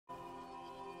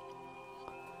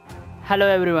Hello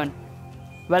everyone,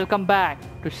 welcome back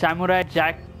to Samurai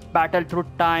Jack Battle Through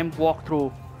Time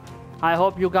walkthrough. I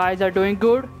hope you guys are doing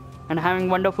good and having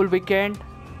wonderful weekend.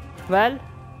 Well,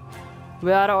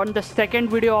 we are on the second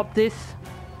video of this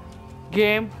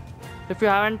game. If you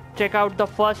haven't checked out the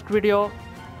first video,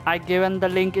 I given the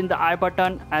link in the I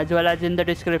button as well as in the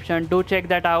description. Do check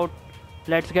that out.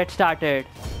 Let's get started.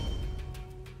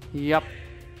 Yup.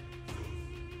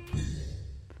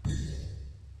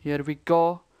 Here we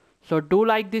go. So do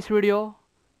like this video,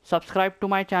 subscribe to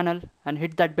my channel and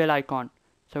hit that bell icon.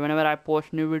 So whenever I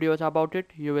post new videos about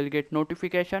it, you will get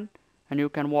notification and you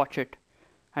can watch it.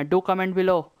 And do comment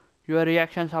below your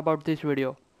reactions about this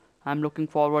video. I'm looking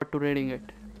forward to reading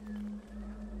it.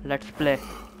 Let's play.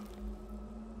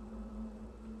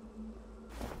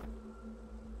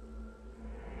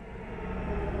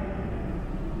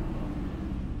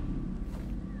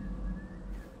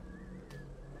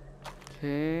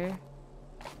 Okay.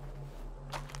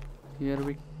 Here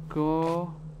we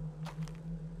go.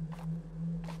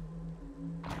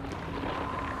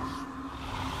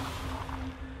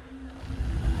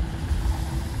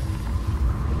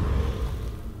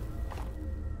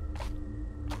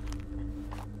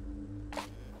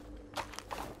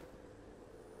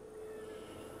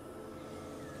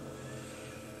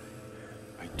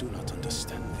 I do not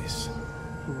understand this.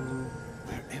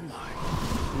 Where am I?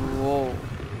 Whoa.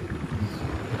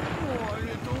 Oh,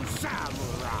 little samurai!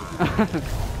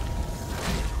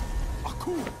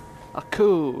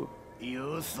 Aku.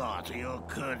 You thought you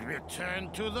could return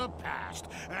to the past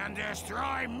and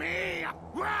destroy me?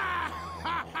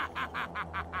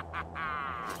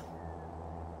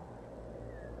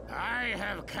 I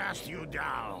have cast you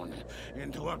down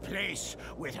into a place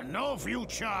with no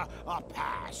future or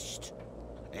past.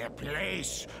 A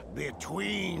place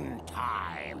between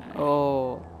time.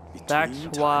 Oh, that's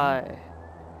why.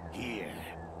 Here,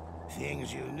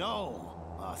 things you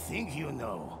know or think you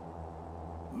know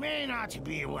may not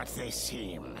be what they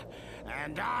seem,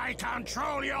 and I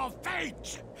control your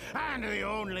fate, and the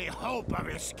only hope of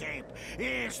escape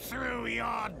is through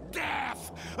your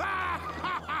death.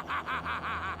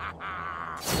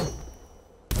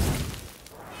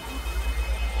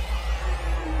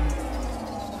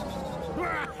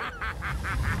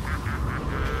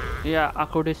 Yeah,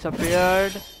 Aku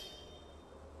disappeared.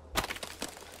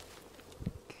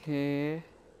 Okay.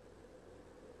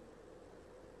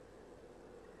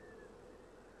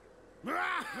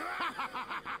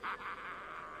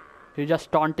 He's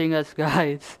just taunting us,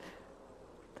 guys.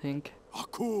 Think.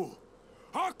 Aku!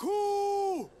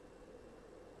 Aku!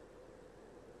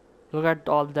 Look at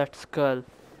all that skull.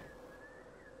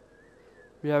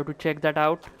 We have to check that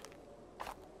out.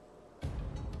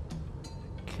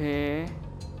 Okay.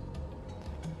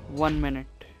 1 minute.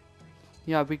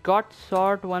 Yeah, we got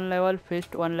sword 1 level,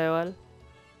 fist 1 level.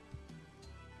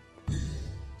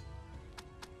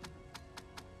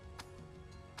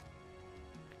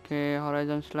 Okay,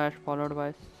 horizon slash followed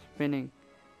by spinning.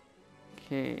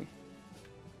 Okay.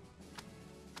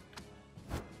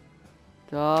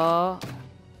 The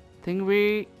thing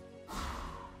we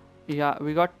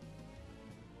got.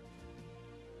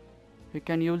 We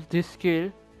can use this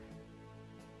skill.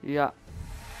 Yeah.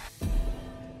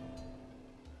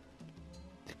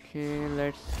 Okay,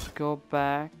 let's go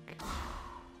back.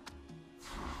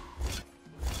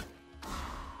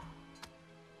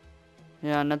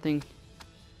 Yeah, nothing.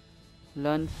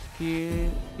 Learn skill.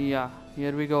 Yeah,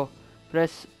 here we go.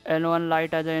 Press L1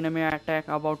 light as the enemy attack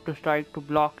about to strike to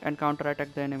block and counter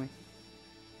attack the enemy.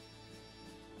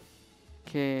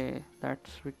 Okay,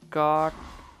 that's we got.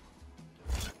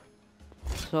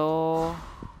 So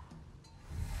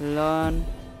learn.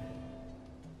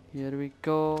 Here we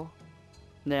go.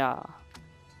 Yeah.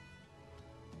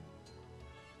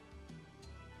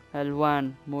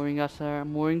 L1 moving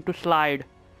to slide.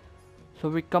 So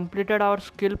we completed our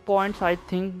skill points. I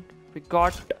think we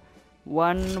got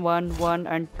 1, 1, 1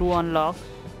 and 2 unlocks.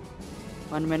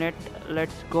 1 minute.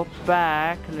 Let's go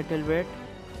back a little bit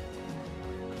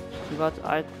because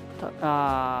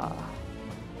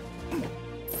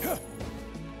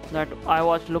that I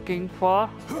was looking for.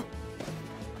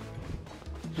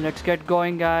 Let's get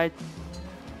going, guys.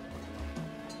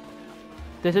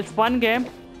 This is fun game.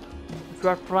 If you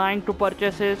are trying to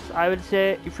purchase this, I will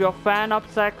say if you are a fan of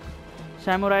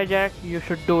Samurai Jack, you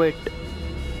should do it.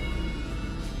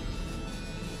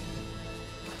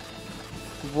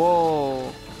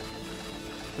 Whoa,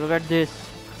 look at this.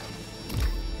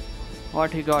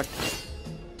 What he got.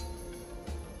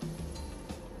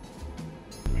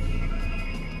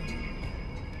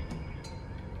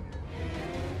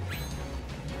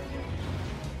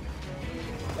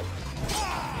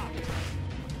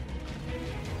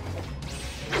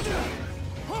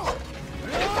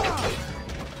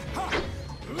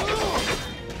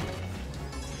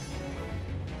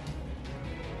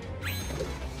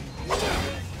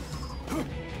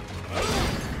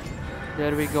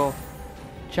 There we go.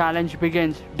 Challenge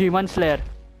begins. Demon Slayer.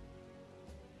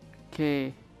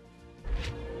 Okay.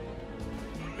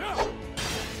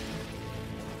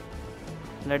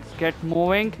 Let's get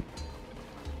moving.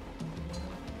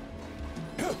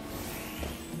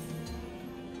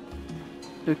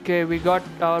 Okay, we got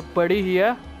our buddy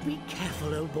here. Be careful,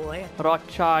 little boy.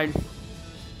 Rothschild.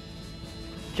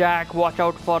 Jack, watch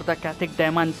out for the Catholic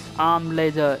Demon's arm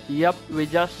laser. Yep, we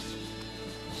just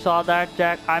saw that,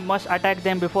 Jack. I must attack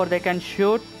them before they can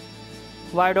shoot.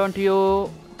 Why don't you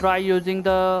try using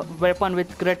the weapon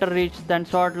with greater reach than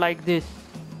sword like this?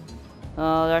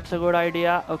 That's a good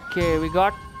idea. Okay, we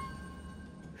got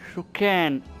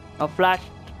Shuriken. A flash.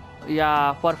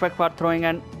 Yeah, perfect for throwing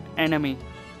an enemy.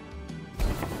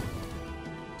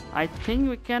 I think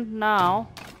we can now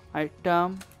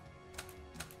item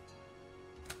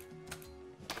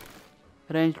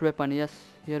ranged weapon. Yes,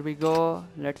 here we go.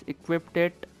 Let's equip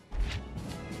it.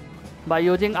 By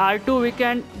using R2 we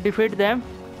can defeat them,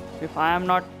 if I am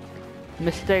not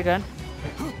mistaken.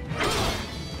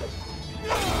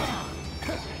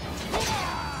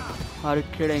 Are you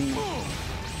kidding me?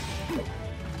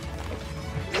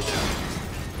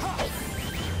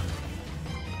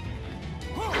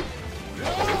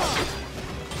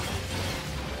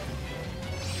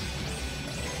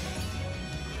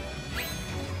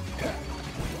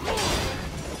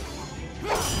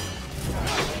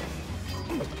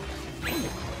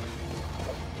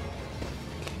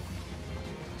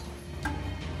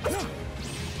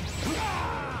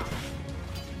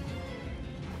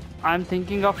 I'm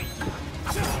thinking of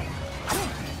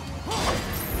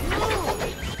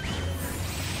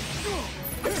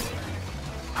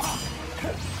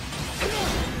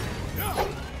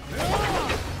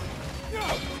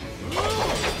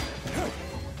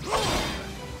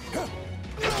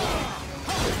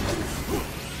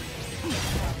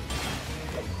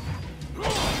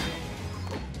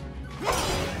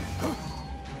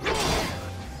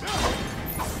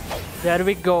there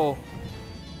we go.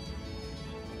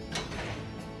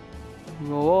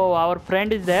 Whoa, our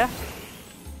friend is there.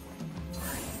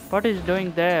 What is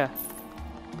doing there?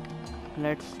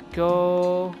 Let's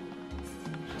go.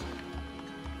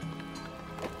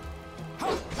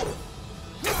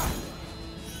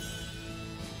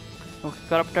 Okay,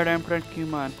 corrupted Emperor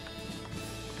Kuman.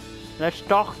 Let's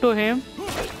talk to him.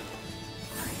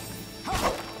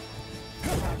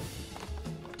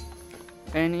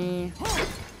 Any?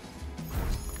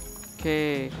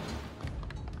 Okay.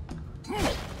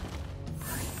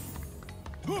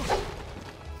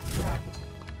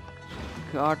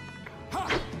 God.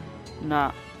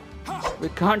 Nah. We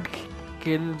can't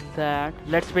kill that.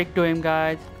 Let's speak to him,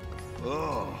 guys.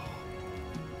 Oh.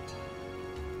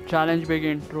 Challenge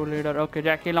begin. True leader. Okay,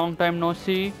 Jackie, long time no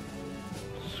see.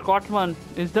 Scotsman,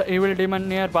 is the evil demon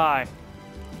nearby?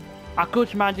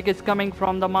 Aku's magic is coming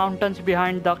from the mountains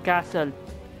behind the castle.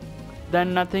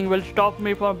 Then nothing will stop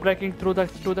me from breaking through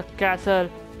to the castle.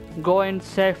 Go in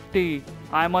safety.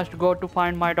 I must go to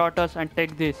find my daughters and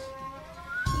take this.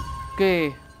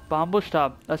 Okay, bamboo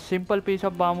stab. A simple piece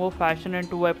of bamboo fashioned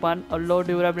into weapon, a low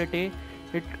durability.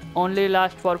 It only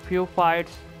lasts for few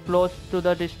fights, close to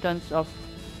the distance of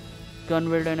gun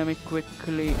wield enemy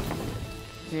quickly.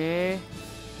 Okay.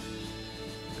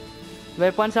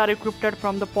 Weapons are equipped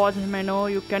from the pause menu.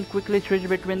 You can quickly switch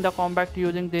between the combat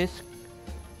using this.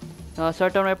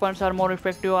 Certain weapons are more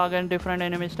effective against different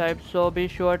enemies types, so be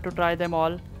sure to try them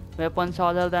all. Weapons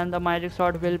other than the magic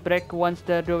sword will break once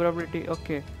their durability.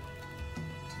 Okay.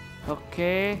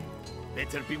 Okay.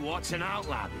 Better be watching out,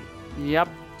 laddie. Yep.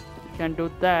 You can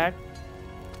do that.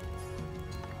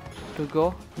 To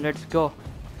go. Let's go.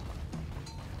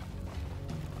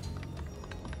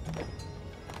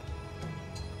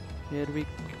 Here we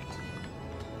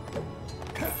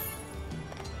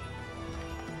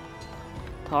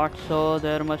thought so.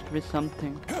 There must be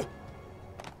something.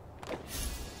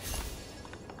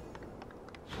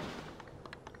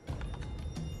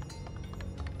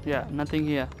 Yeah, nothing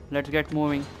here. Let's get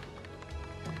moving.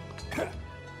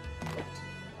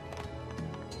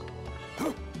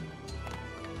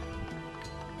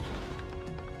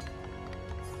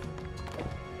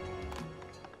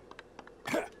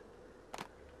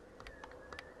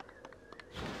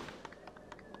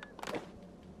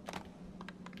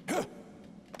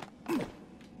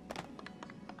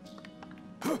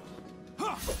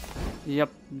 Yep,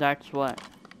 that's why.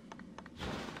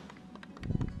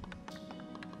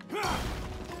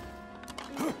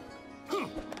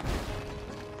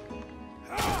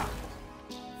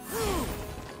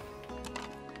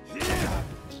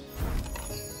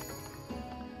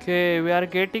 Okay, we are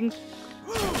getting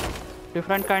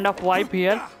different kind of vibe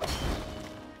here.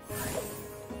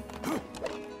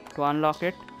 to unlock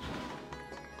it.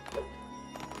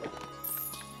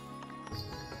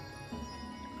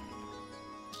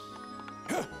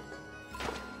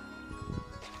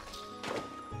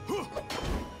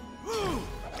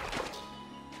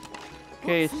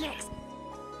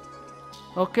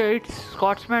 Okay, it's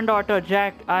Scotsman daughter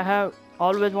Jack. I have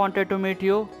always wanted to meet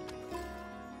you.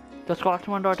 The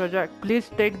Scotsman daughter Jack. Please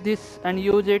take this and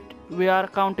use it. We are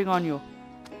counting on you.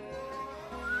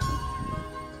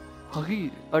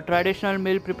 A traditional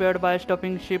meal prepared by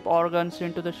stuffing sheep organs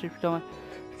into the sheep's stomach.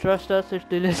 Trust us, it's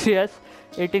delicious.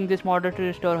 Eating this moderately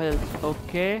restore health.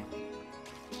 Okay.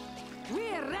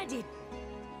 We're ready.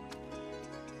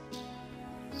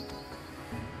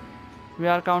 We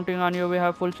are counting on you. We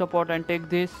have full support and take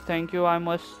this. Thank you. I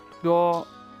must go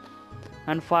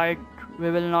and fight. We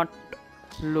will not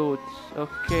lose.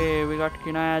 Okay, we got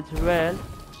Kina as well.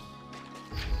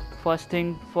 First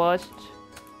thing first.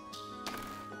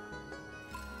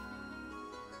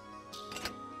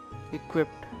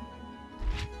 Equipped.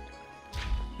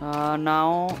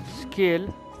 Now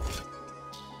skill.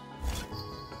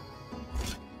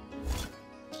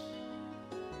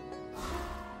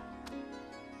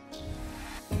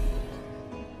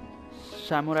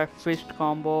 Samurai fist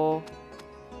combo.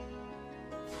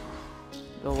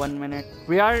 So 1 minute.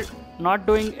 We are not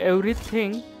doing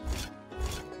everything.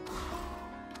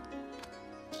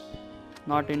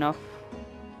 Not enough.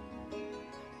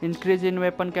 Increase in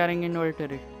weapon carrying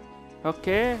inventory.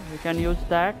 Okay, we can use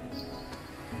that.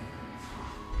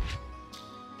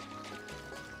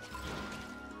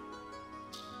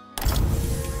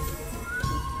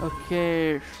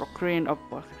 Okay, screen up.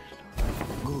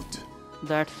 Good.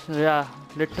 That's, yeah,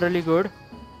 literally good.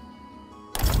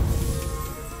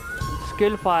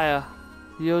 Skill fire.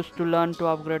 Used to learn to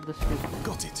upgrade the skill.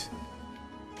 Got it.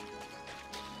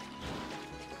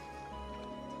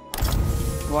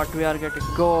 What we are getting?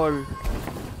 Gold.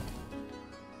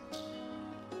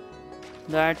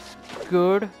 That's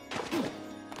good.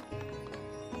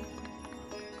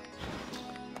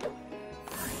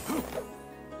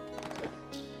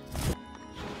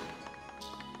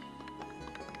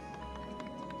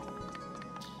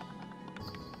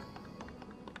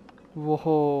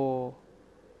 Whoa.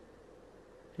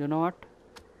 You know what?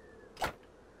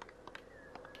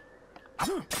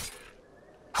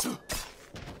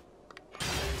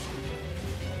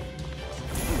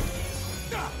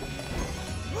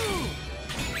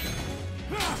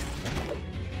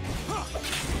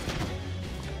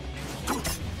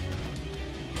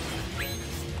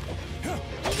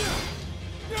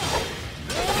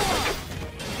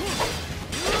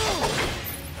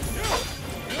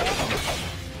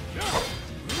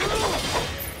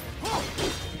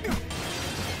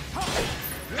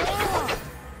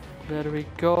 There we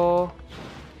go.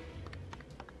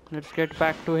 Let's get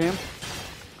back to him.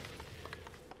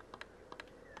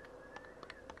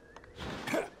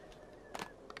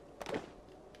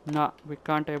 No, we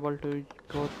can't able to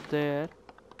go there.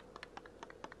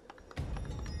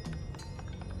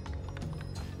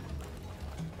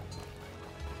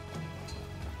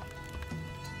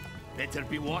 Better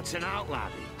be watching out,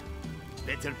 laddie.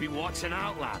 Better be watching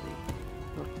out, laddie.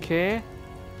 Okay.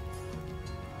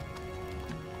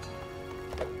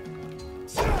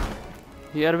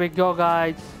 Here we go,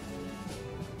 guys.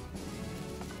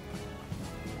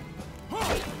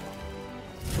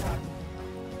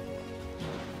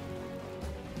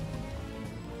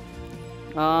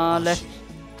 Let's.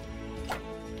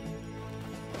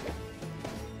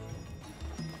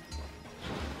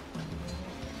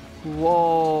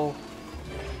 Whoa.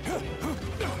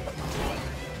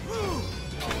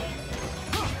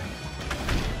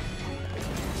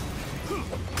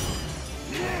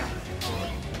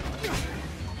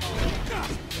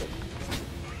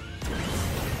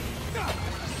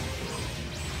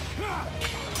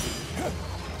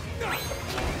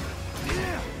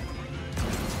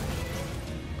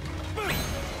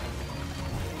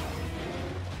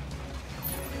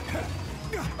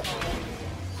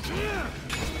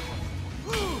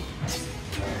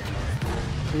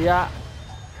 Yeah,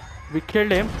 we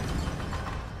killed him.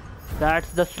 That's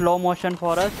the slow motion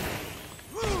for us.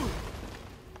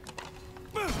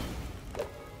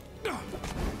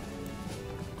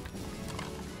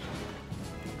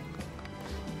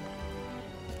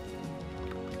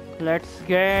 Let's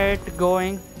get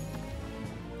going.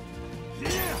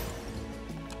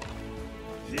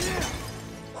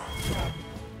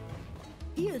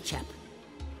 Here, chap.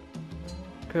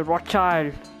 Okay,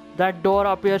 Rothschild. That door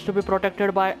appears to be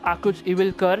protected by Akut's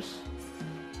evil curse.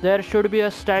 There should be a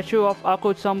statue of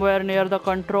Akut somewhere near the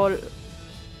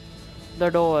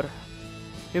door.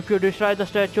 If you destroy the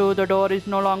statue, the door is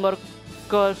no longer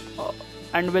focus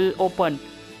and will open.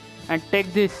 And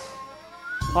take this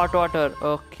hot water.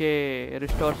 Okay,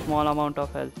 restore small amount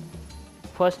of health.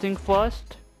 First thing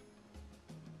first.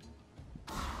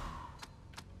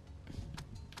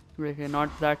 Okay,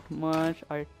 not that much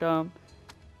item.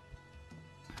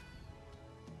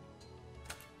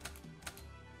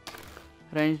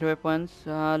 Ranged weapons.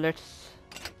 Let's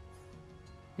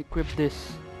equip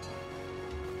this.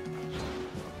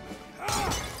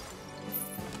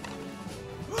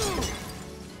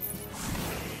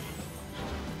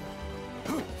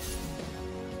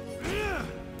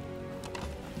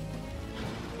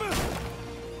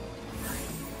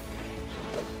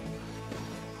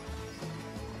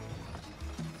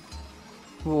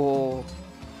 Whoa.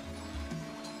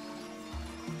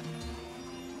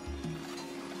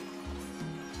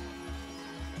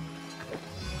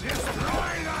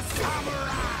 Destroy the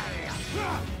samurai!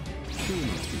 You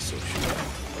must be so sure.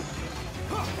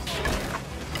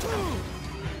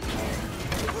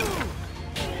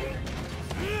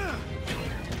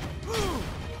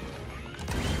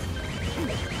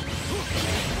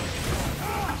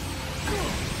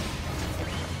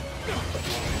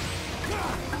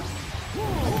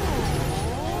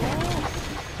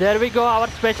 There we go, our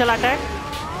special attack.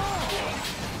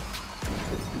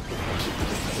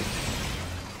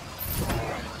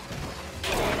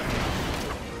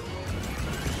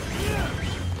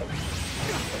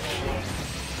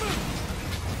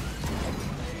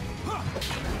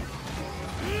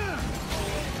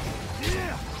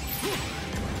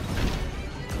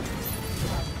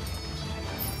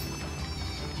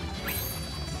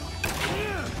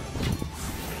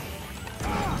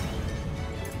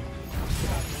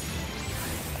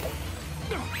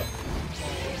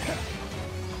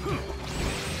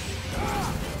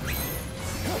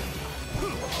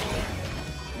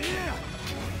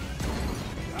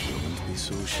 Be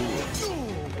so sure.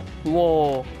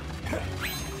 Whoa.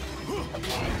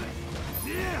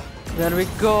 There we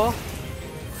go.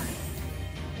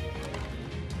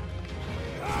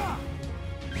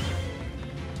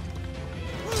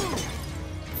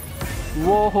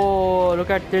 Whoa, look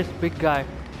at this big guy.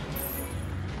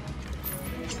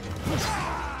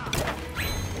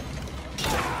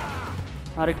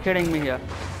 Are you kidding me here?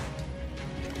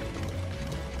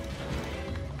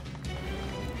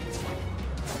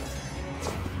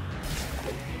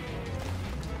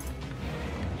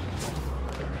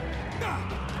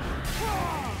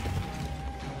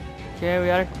 Okay,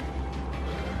 we are.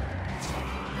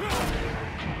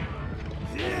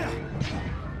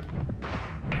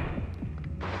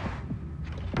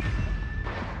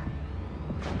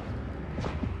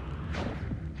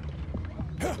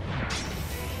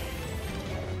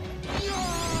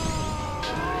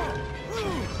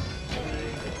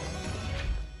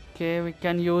 Okay, we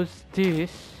can use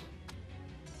this.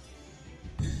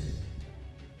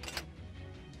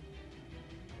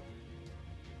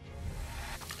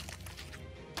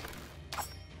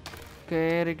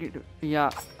 Okay, yeah,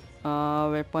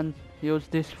 weapon, use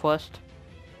this first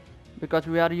because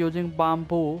we are using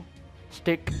bamboo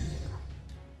stick.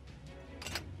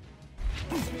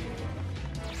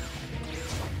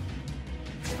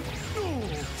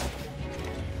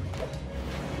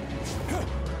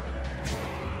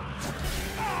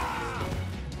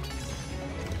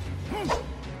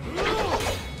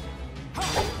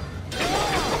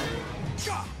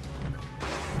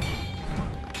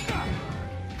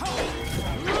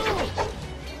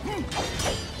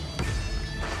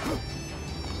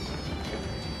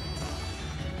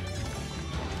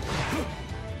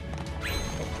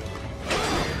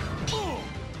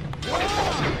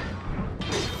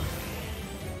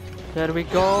 There we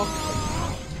go.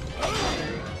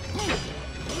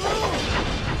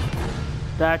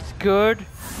 That's good.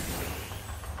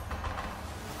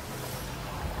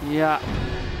 Yeah.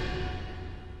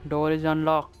 Door is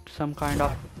unlocked, some kind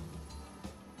of.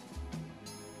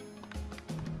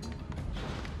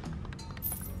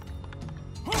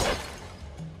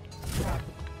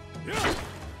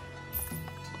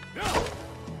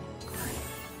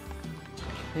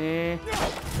 Okay.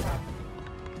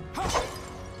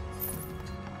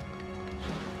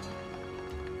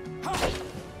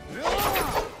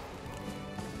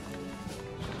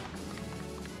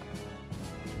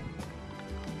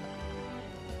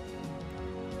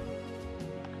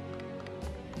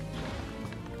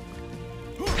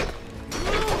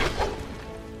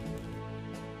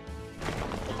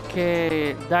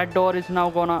 Okay, that door is now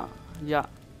gonna, yeah,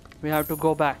 we have to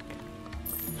go back.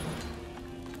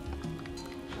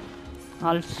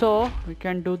 Also, we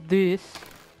can do this.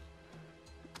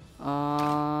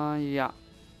 Yeah.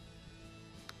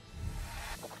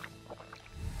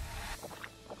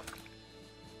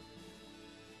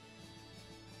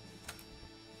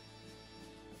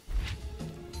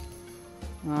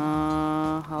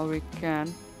 How we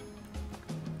can?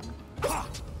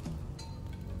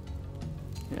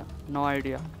 Yeah, no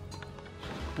idea.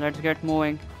 Let's get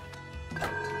moving.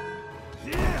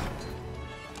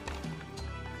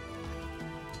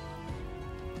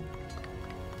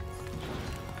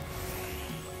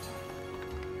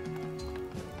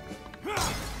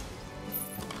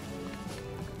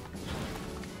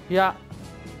 Yeah,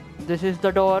 this is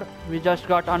the door we just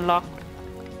got unlocked.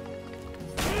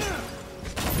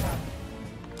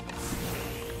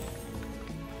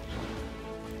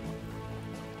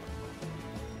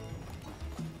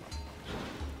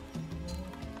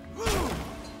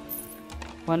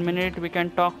 One minute, we can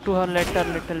talk to her later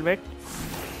little bit.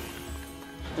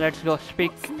 Let's go,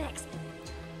 speak. What's next?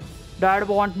 Dad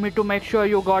want me to make sure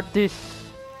you got this.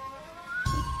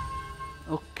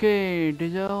 Okay,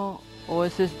 digital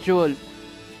Oasis Jewel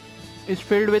is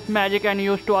filled with magic and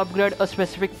used to upgrade a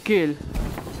specific skill.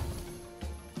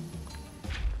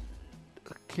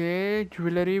 Okay,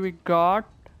 jewelry we got.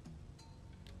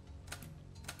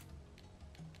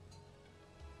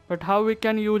 But how we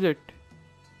can use it?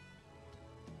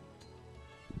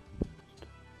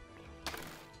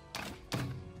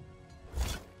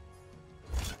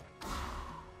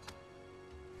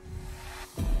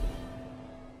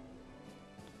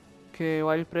 Okay,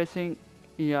 while pressing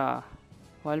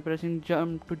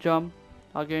jump to jump,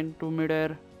 again to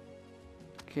midair.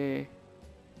 Okay.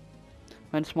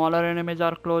 When smaller enemies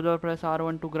are closer, press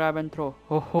R1 to grab and throw.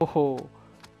 Ho ho ho.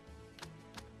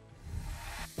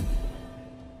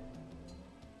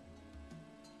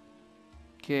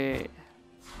 Okay.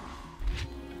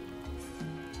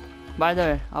 By the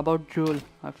way, about Jewel,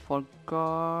 I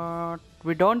forgot.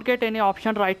 We don't get any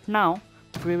option right now.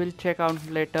 We will check out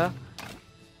later.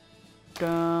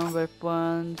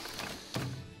 Weapons.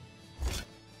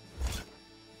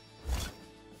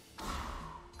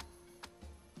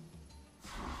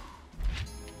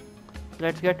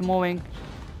 Let's get moving.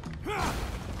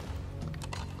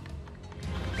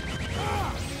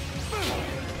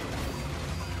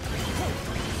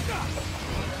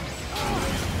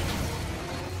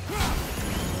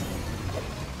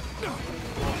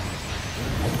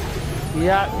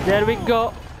 Yeah, there we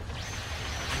go.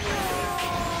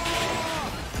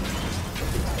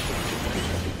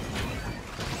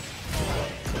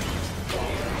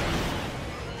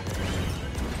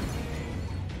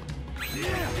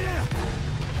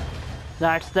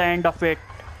 That's the end of it.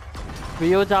 We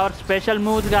use our special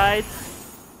moves, guys.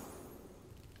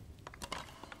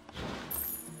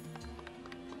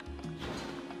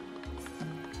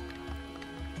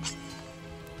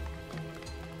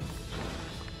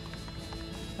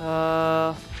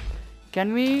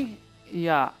 Can we?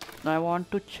 Yeah, I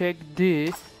want to check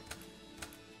this.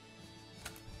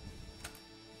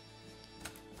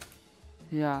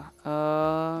 Yeah,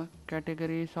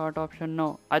 category sort option.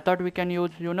 No, I thought we can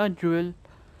use, jewel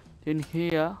in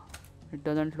here. It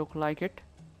doesn't look like it.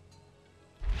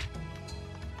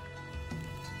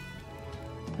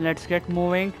 Let's get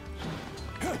moving.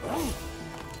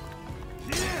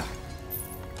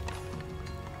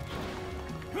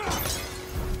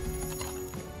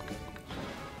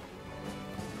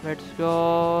 Let's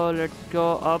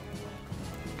go up.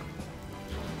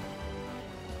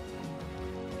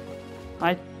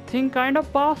 I think kind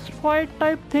of boss fight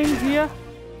type thing here.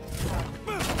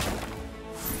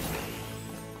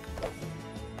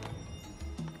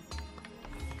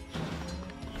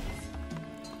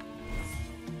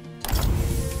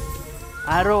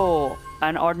 Arrow,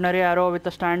 an ordinary arrow with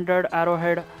a standard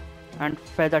arrowhead and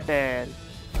feather tail.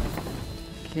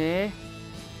 Okay.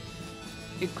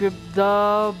 Equip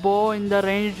the bow in the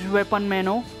ranged weapon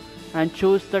menu and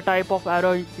choose the type of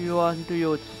arrow you want to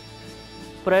use.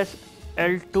 Press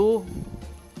L2,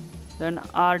 then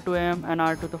R to aim and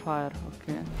R to fire.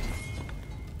 Okay.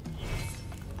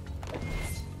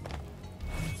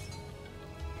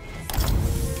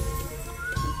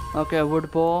 Okay,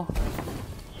 wood bow.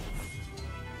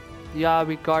 Yeah,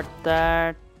 we got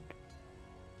that.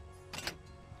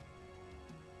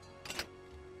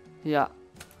 Yeah.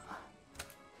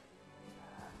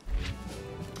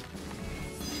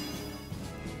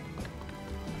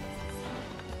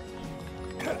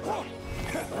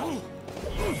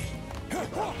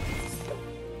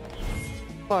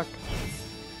 What?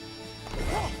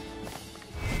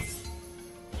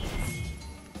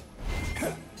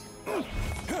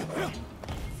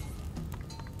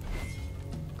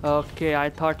 Okay, I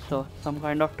thought so. Some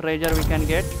kind of treasure we can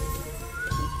get.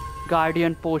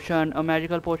 Guardian potion, a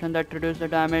magical potion that reduces the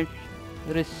damage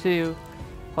received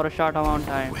for a short amount of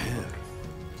time.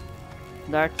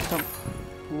 That's some.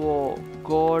 Whoa,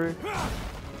 gold.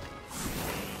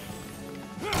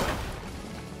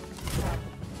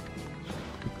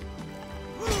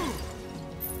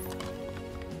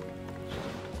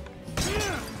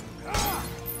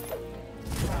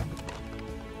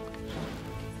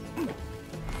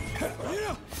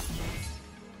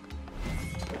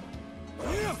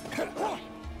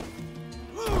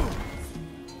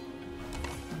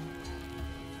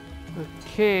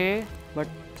 Okay, but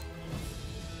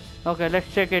okay,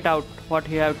 let's check it out. What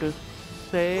he have to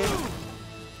say?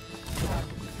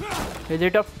 Is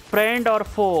it a friend or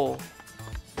foe?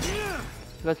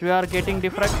 Because we are getting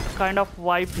different kind of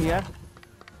vibe here.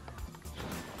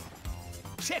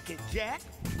 Check it, Jack.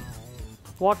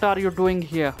 What are you doing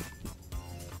here?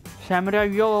 Samurai,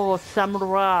 yo,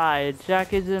 samurai.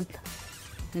 Jack is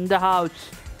in the house.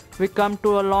 We come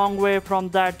to a long way from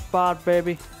that bar,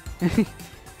 baby.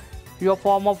 Your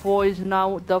former foe is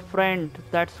now the friend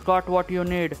that's got what you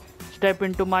need. Step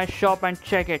into my shop and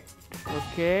check it.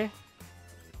 Okay.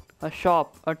 A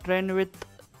shop. A train with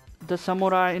the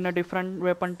samurai in a different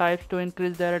weapon types to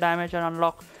increase their damage and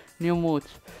unlock new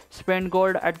moves. Spend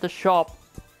gold at the shop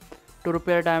to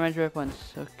repair damaged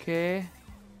weapons. Okay.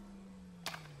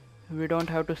 We don't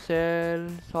have to sell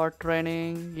sword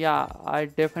training. Yeah, I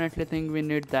definitely think we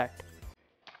need that.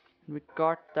 We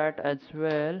got that as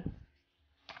well.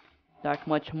 That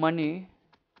much money.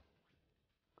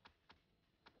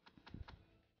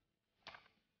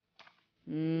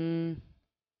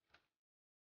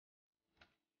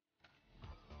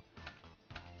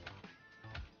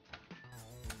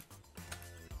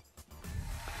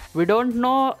 We don't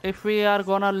know if we are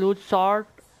gonna lose sword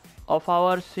of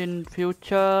ours in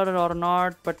future or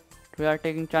not, but we are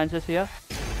taking chances here.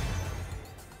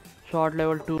 Sword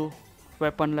level 2,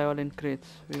 weapon level increase.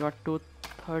 We got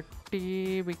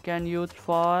 230 we can use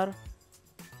for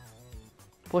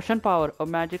potion power, a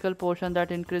magical potion that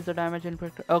increases the damage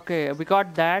inflicted. Okay, we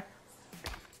got that.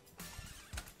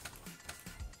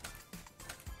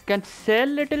 Can sell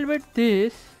little bit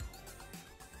this,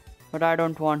 but I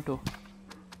don't want to.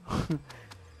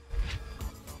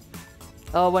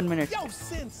 1 minute. Yo,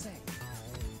 Sensei.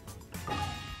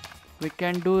 We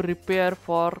can do repair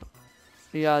for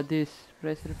this.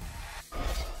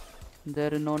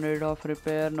 There is no need of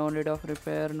repair, no need of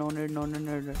repair, no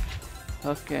need.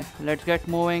 Okay, let's get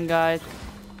moving, guys.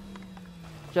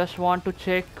 Just want to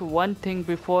check one thing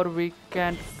before we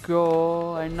can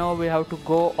go. I know we have to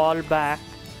go all back.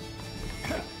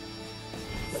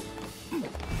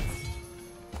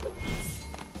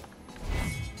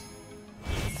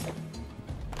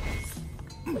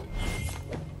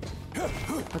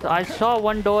 But I saw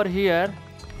one door here.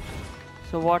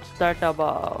 So what's that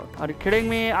about? Are you kidding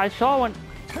me? I saw one.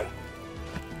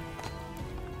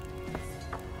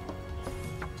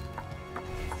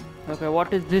 Okay,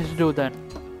 what does this do then?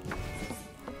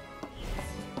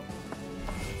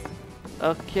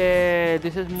 Okay,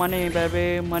 this is money,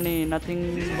 baby. Money,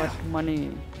 nothing but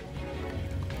money.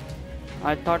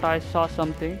 I thought I saw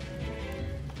something.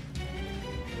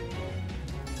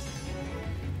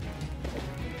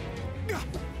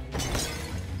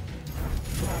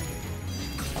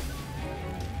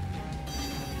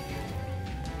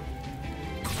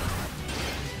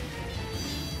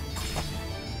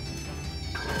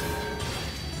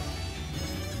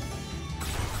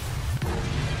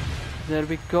 There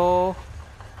we go.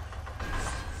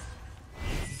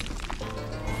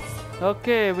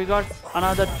 Okay, we got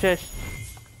another chest.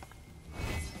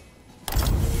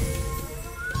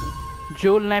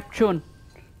 Jewel Neptune,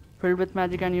 filled with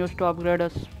magic and used to upgrade a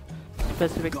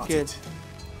specific skill.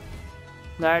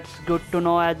 That's good to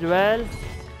know as well.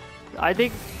 I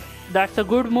think that's a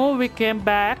good move. We came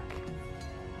back.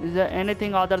 Is there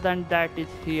anything other than that is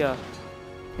here?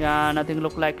 Yeah, nothing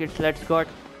look like it. Let's go.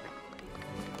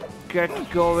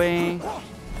 Get going.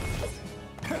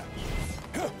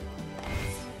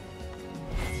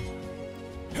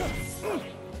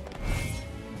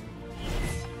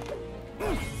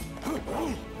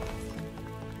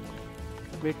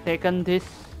 We've taken this.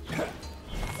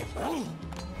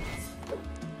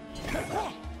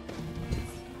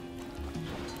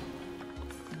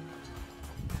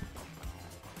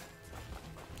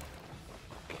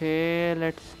 Okay,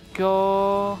 let's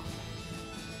go.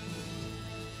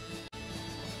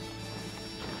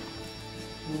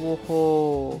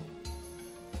 Whoa.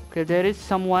 Okay, there is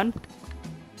someone.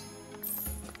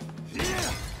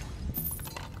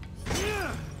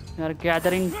 They are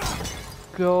gathering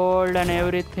gold and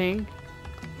everything.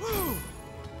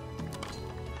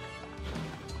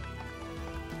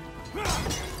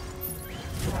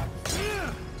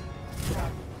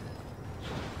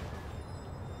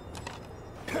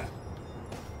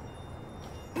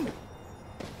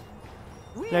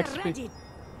 Let's speak.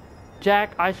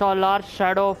 Jack, I saw a large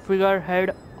shadow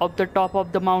figurehead up the top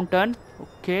of the mountain.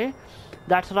 Okay,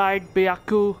 that's right,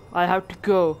 Byaku. I have to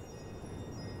go.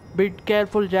 Be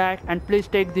careful, Jack, and please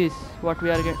take this. What we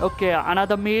are getting? Okay,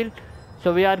 another meal.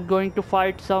 So we are going to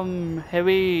fight some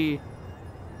heavy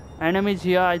enemies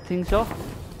here. I think so.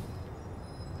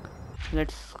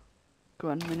 Let's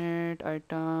 1 minute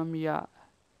item. Yeah,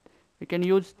 we can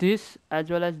use this as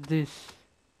well as this.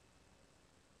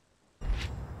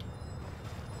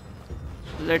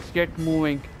 Let's get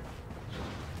moving.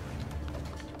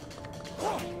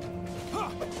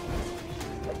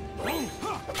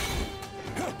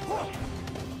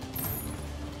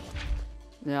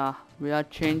 Yeah, we are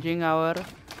changing our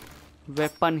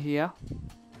weapon here.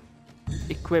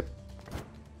 Equip.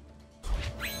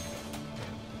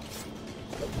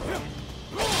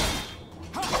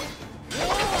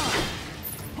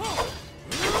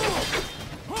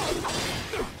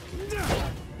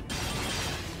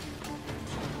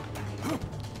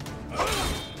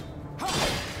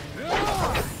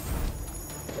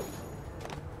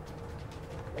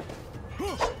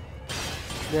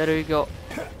 There we go.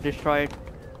 Destroy it.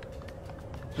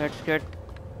 Let's get.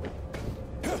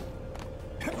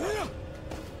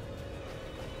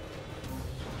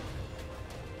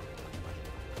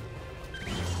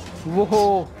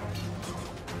 Whoa!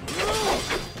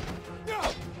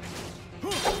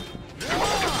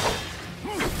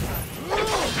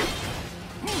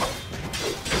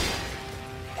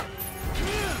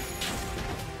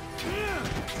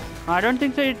 I don't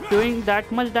think so it's doing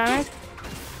that much damage.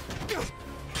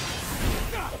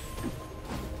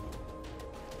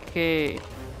 Okay.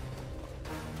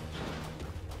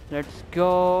 Let's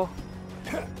go.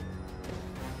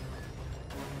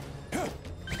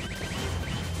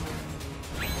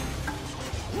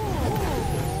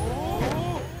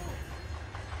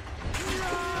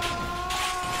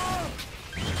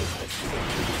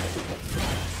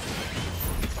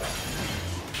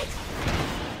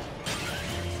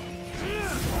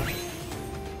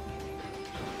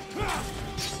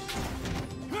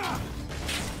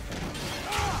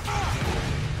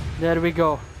 There we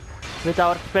go. With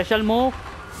our special move,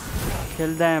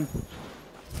 kill them.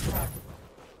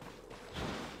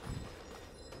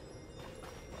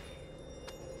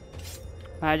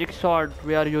 Magic sword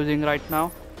we are using right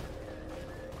now.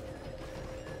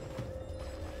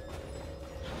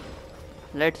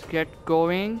 Let's get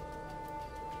going.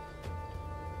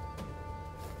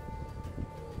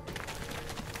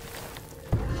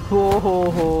 Ho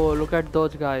ho ho, look at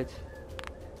those guys.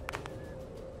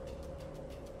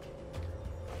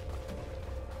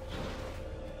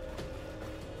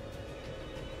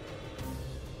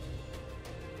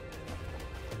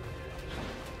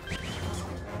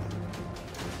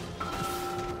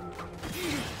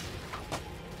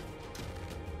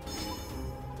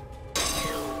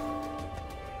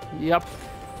 Yup,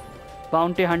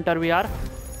 bounty hunter we are.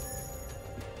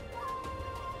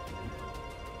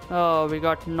 Oh, we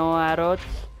got no arrows.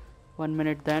 1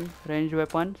 minute then. Range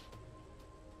weapons.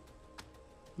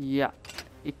 Yeah,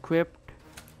 equipped.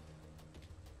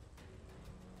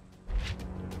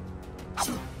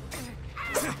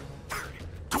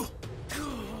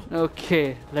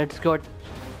 Okay, let's go.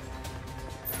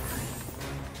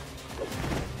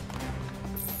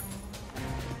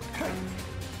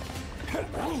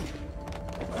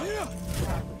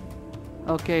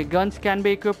 Okay, guns can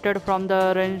be equipped from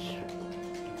the range.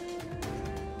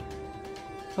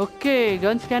 Okay,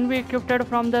 guns can be equipped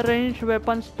from the range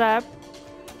weapons tab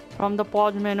from the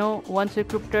pause menu. Once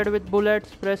equipped with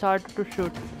bullets, press R to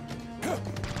shoot.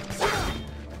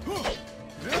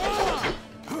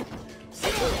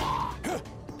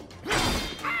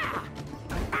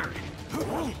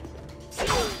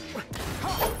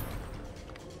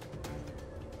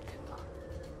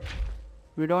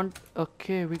 We don't.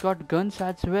 Okay, we got guns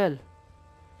as well,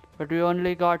 but we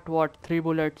only got what, 3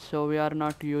 bullets, so we are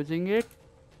not using it,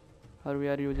 or we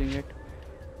are using it.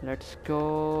 Let's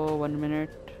go. 1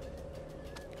 minute.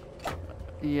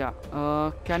 Yeah.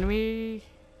 Can we?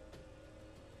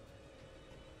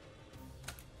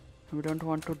 We don't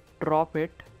want to drop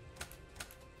it.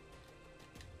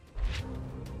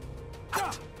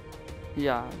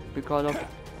 Yeah, because of.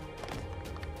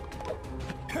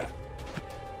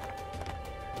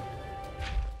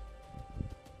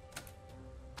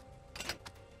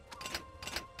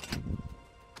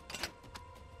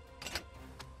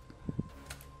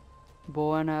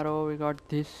 Bow and arrow, we got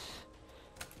this.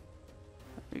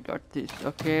 We got this.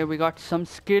 Okay, we got some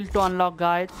skill to unlock,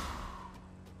 guys.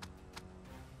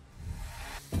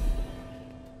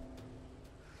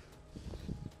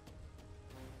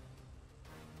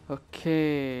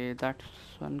 Okay, that's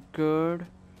one good.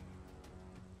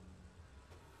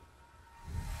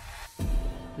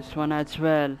 This one as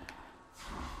well.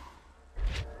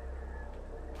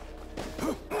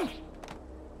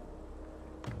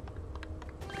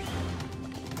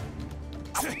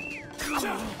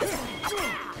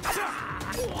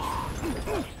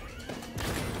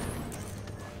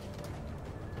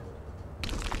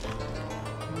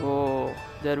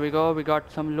 There we go, we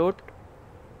got some loot.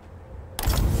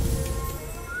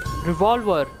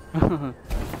 Revolver.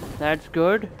 That's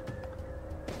good.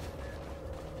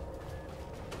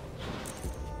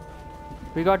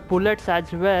 We got bullets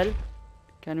as well.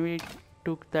 Can we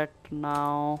took that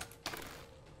now?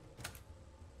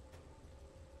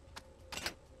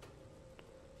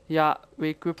 Yeah, we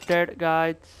equipped it,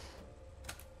 guys.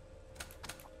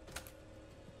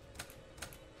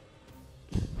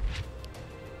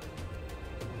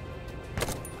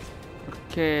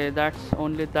 Okay, that's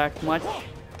only that much.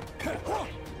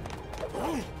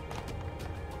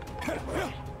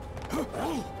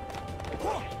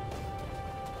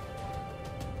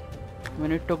 We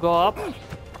need to go up.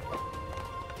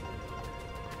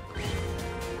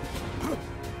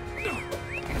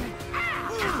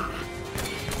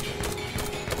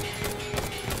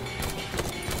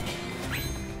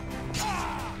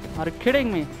 Are you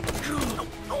kidding me?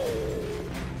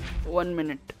 1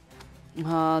 minute.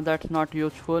 That's not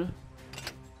useful.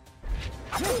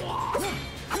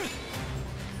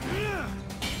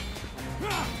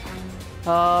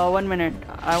 1 minute.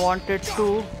 I wanted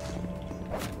to.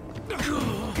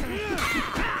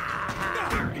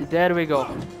 There we go.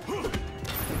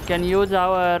 Can use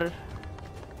our.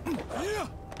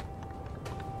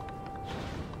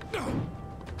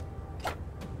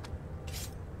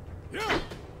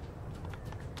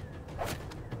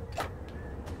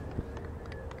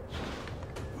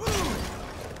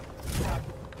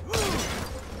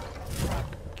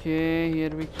 Okay,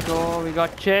 here we go. We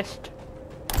got chest.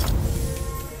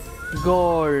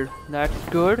 Gold. That's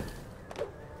good.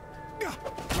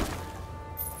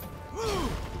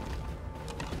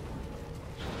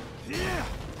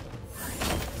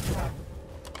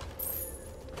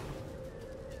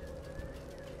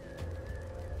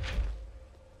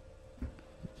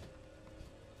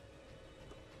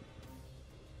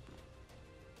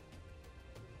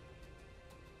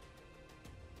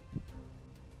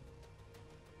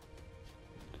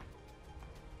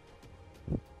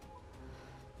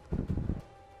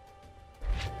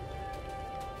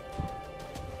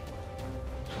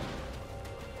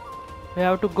 We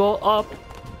have to go up,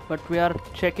 but we are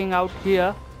checking out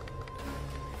here.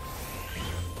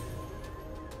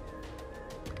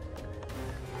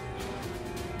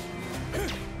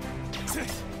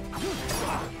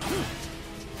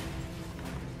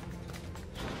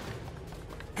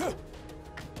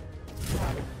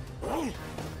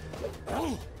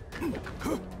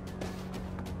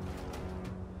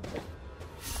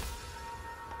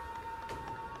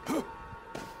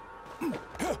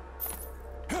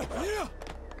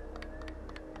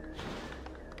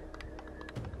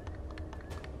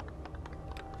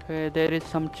 Okay, there is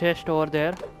some chest over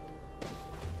there.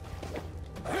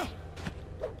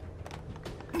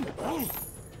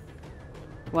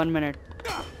 One minute.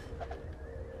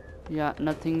 Yeah,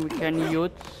 nothing we can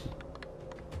use.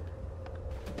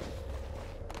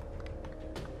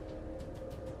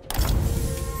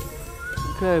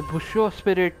 Okay, Busho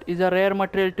Spirit is a rare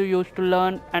material to use to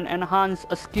learn and enhance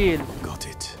a skill. Got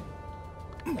it.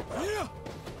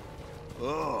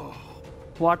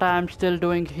 What I am still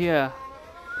doing here?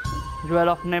 Jewel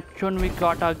of Neptune we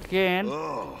got again.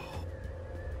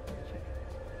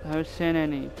 Have you seen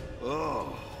any?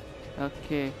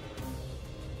 Okay.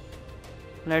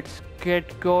 Let's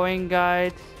get going,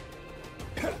 guys.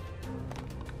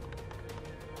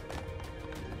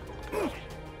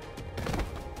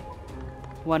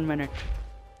 One minute.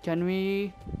 Can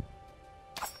we?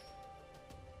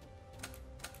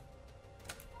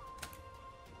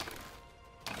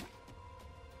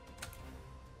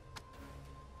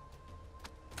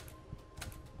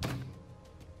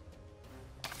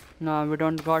 No, we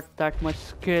don't got that much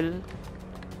skill.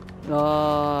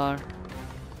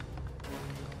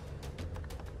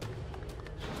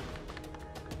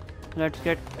 Let's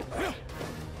get.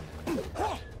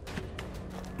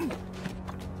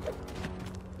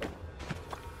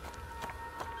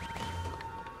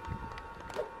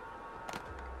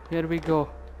 Here we go.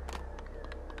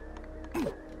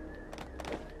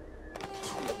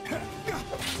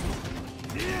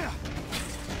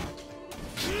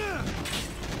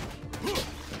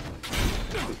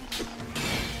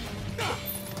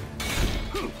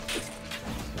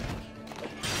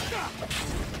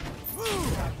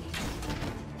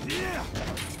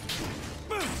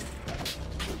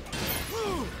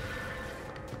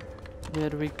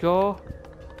 There we go.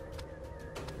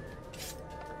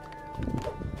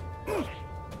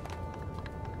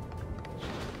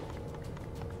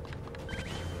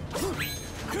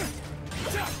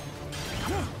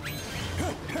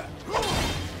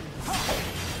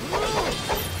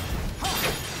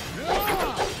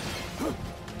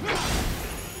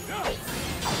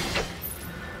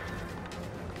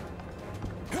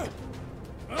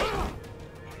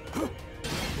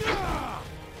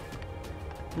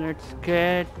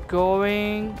 Get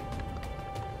going.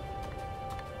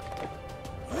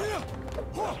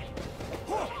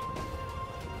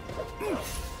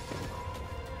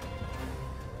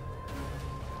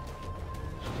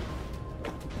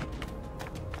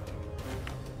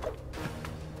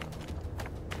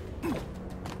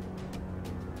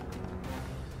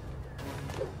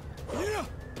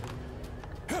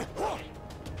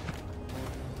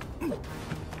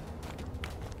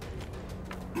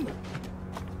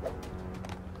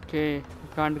 Okay, you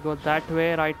can't go that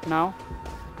way right now.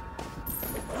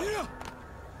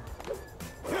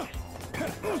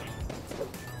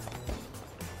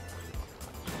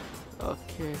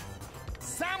 Okay.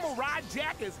 Samurai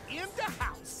Jack is in the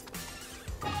house.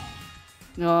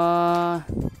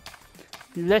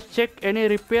 Let's check any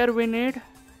repair we need.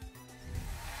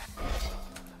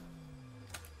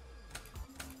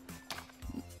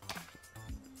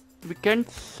 We can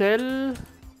sell.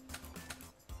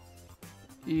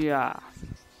 Yeah.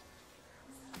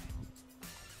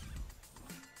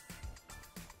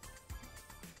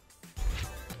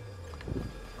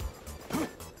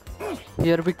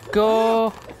 Here we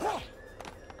go.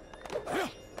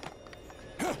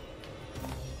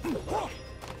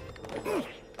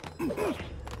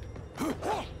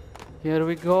 Here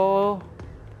we go.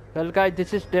 Well guys,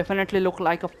 this is definitely look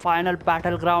like a final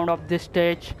battleground of this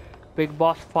stage. Big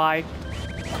boss fight.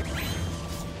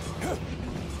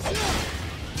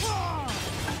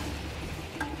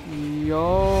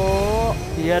 Yo,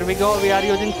 here we go. We are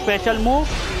using special move.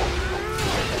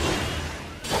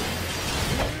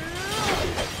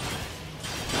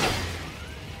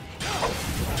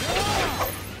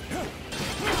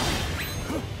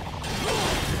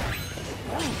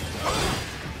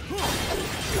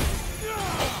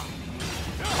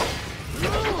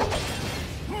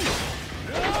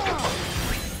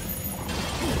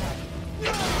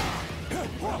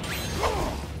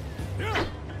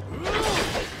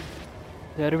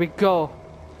 There we go.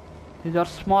 These are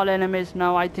small enemies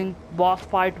now. I think boss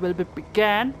fight will be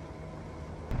began.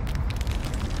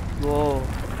 Whoa.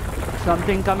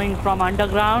 Something coming from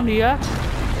underground here.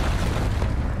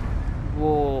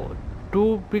 Whoa.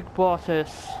 Two big bosses.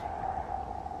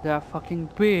 They are fucking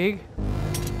big.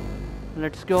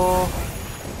 Let's go.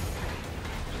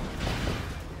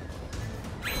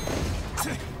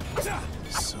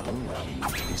 So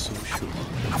not be so sure.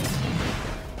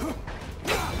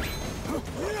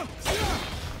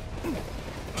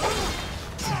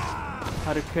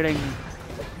 Are you kidding me?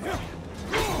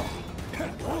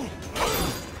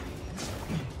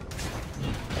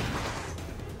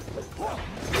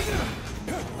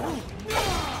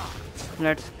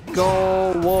 Let's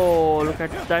go. Whoa, look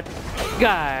at that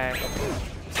guy.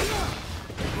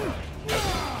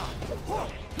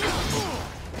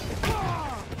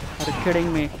 Are you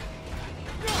kidding me?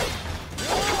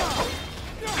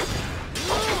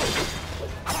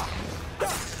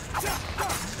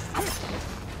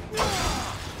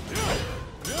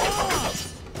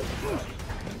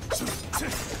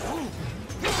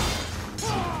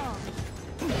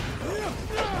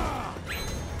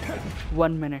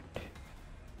 One minute.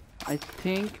 I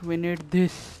think we need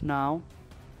this now.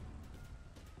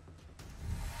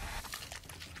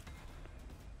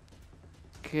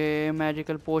 Okay,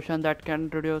 magical potion that can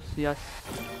reduce. Yes.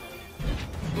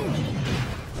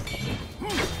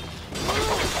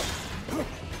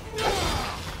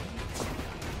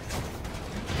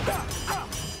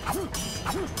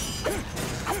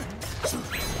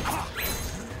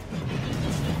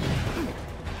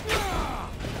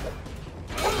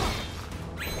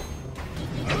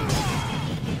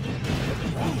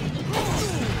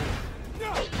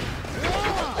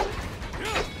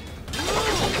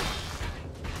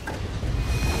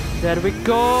 There we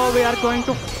go. We are going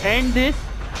to end this.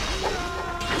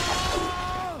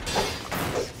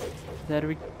 There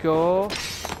we go.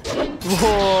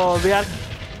 Whoa, we are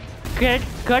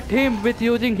cut him with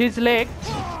using his leg.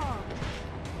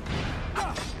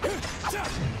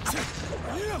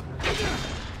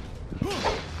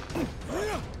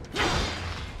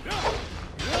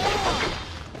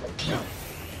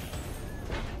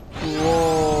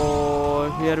 Whoa,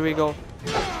 here we go.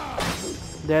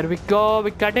 There we go,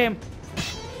 we cut him.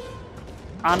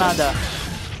 Another.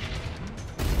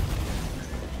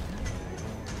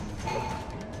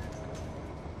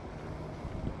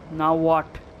 Now what?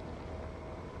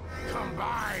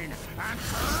 Combine and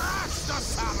crush the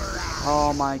samurai!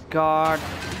 Oh my god.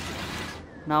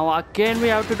 Now again we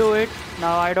have to do it.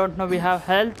 Now I don't know we have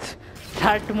health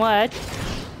that much.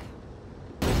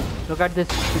 Look at this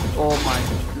big, oh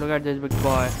my, look at this big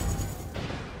boy.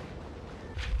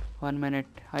 1 minute.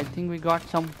 I think we got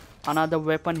some another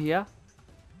weapon here.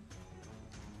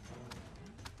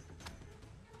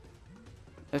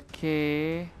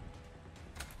 Okay.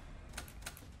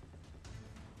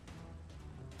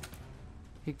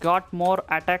 He got more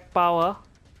attack power.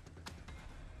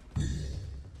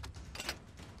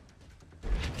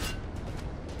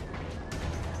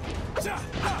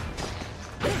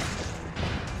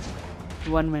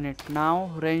 One minute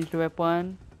now. Ranged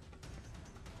weapon.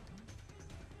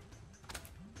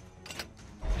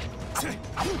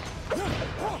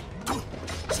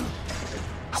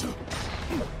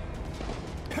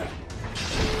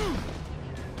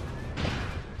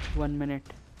 One minute.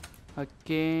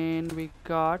 Again we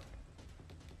got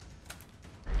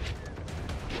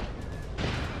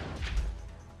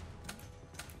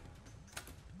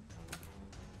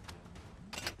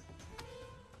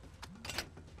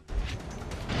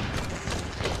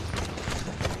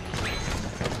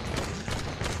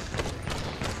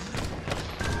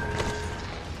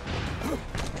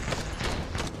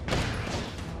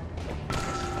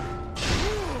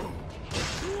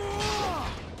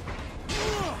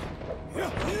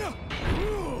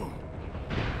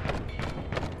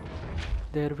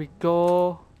there we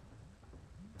go.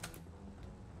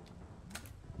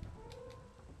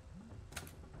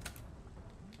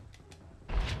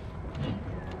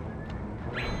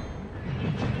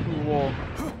 Whoa.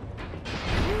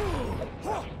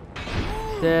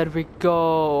 There we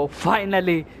go.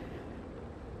 Finally.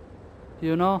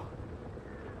 You know,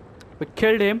 we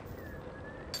killed him.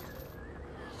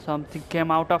 Something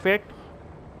came out of it.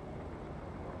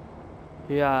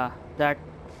 Yeah, that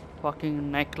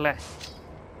fucking necklace.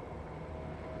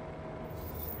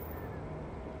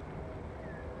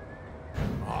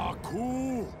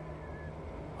 Cool.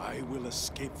 I will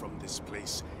escape from this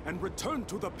place and return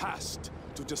to the past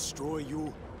to destroy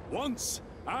you once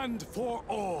and for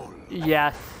all.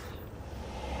 Yes.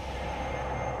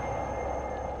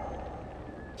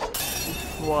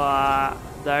 Wow,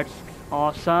 that's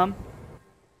awesome.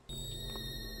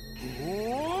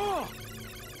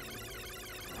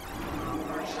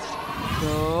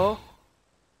 So,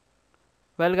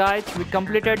 well guys, we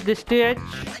completed this stage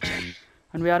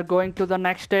and we are going to the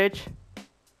next stage.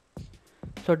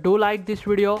 So do like this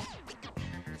video,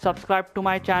 subscribe to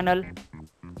my channel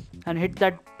and hit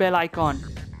that bell icon.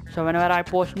 So whenever I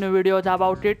post new videos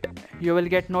about it, you will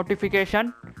get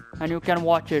notification and you can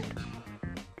watch it.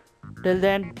 Till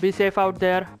then, be safe out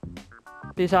there.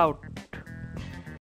 Peace out.